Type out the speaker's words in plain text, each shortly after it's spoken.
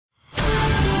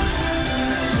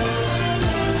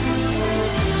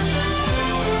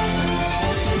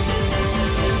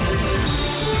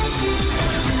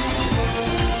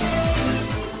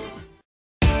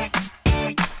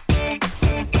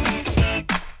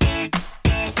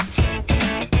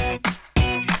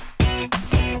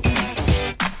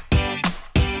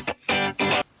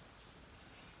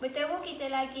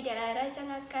lagi dalam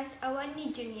rancangan khas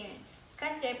AWANIJr,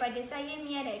 khas daripada saya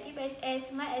Mia dari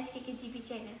TPSS My SKKGB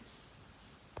Channel.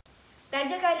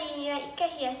 Tajuk kali ini ialah ikan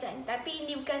hiasan, tapi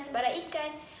ini bukan sebarang ikan.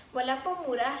 Walaupun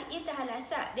murah, ia tahan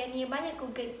lasak dan ia banyak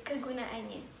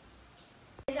kegunaannya.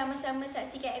 Sama-sama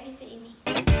saksikan episod ini.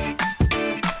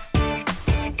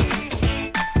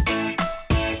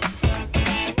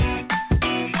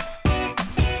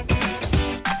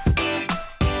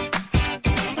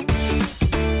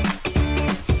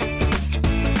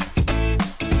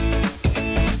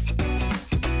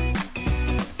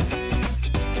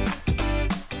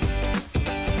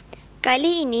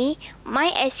 Kali ini,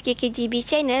 My SKKGB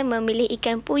Channel memilih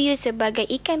ikan puyuh sebagai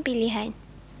ikan pilihan.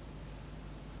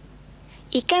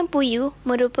 Ikan puyuh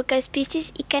merupakan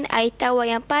spesies ikan air tawar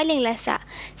yang paling lasak.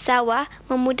 Sawah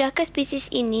memudahkan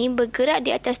spesies ini bergerak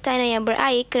di atas tanah yang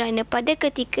berair kerana pada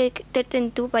ketika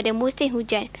tertentu pada musim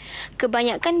hujan,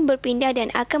 kebanyakan berpindah dan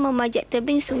akan memajak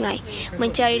tebing sungai,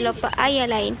 mencari lopak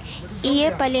air lain.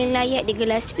 Ia paling layak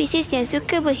digelar spesies yang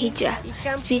suka berhijrah.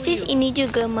 Spesies ini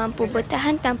juga mampu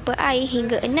bertahan tanpa air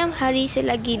hingga 6 hari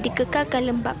selagi dikekalkan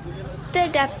lembab.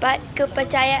 Terdapat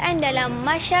kepercayaan dalam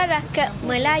masyarakat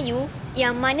Melayu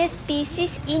yang mana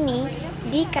spesies ini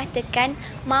dikatakan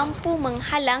mampu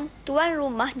menghalang tuan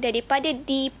rumah daripada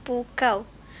dipukau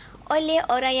oleh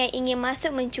orang yang ingin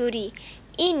masuk mencuri.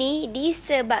 Ini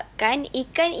disebabkan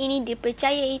ikan ini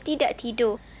dipercayai tidak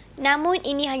tidur. Namun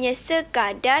ini hanya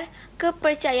sekadar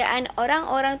kepercayaan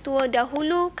orang-orang tua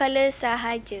dahulu kala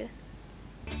sahaja.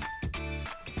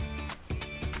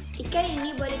 Ikan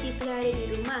ini boleh dipelihara di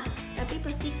rumah, tapi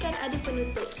pastikan ada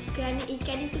penutup kerana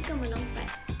ikan ini suka melompat.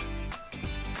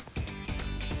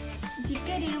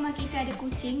 Jika di rumah kita ada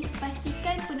kucing,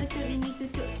 pastikan penutup ini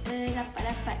tutup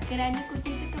rapat-rapat kerana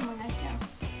kucing suka mengacau.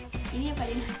 Ini yang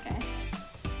paling nakal.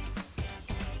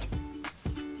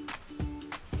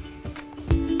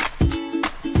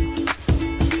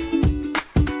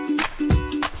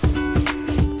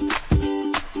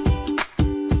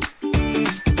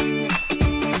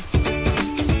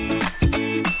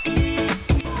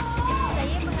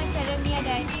 Saya pengacara Mia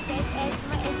dari TPSS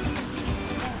My SKKGB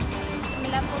Channel.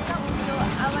 Melaporkan untuk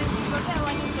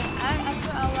AWANIJr,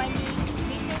 Astro AWANI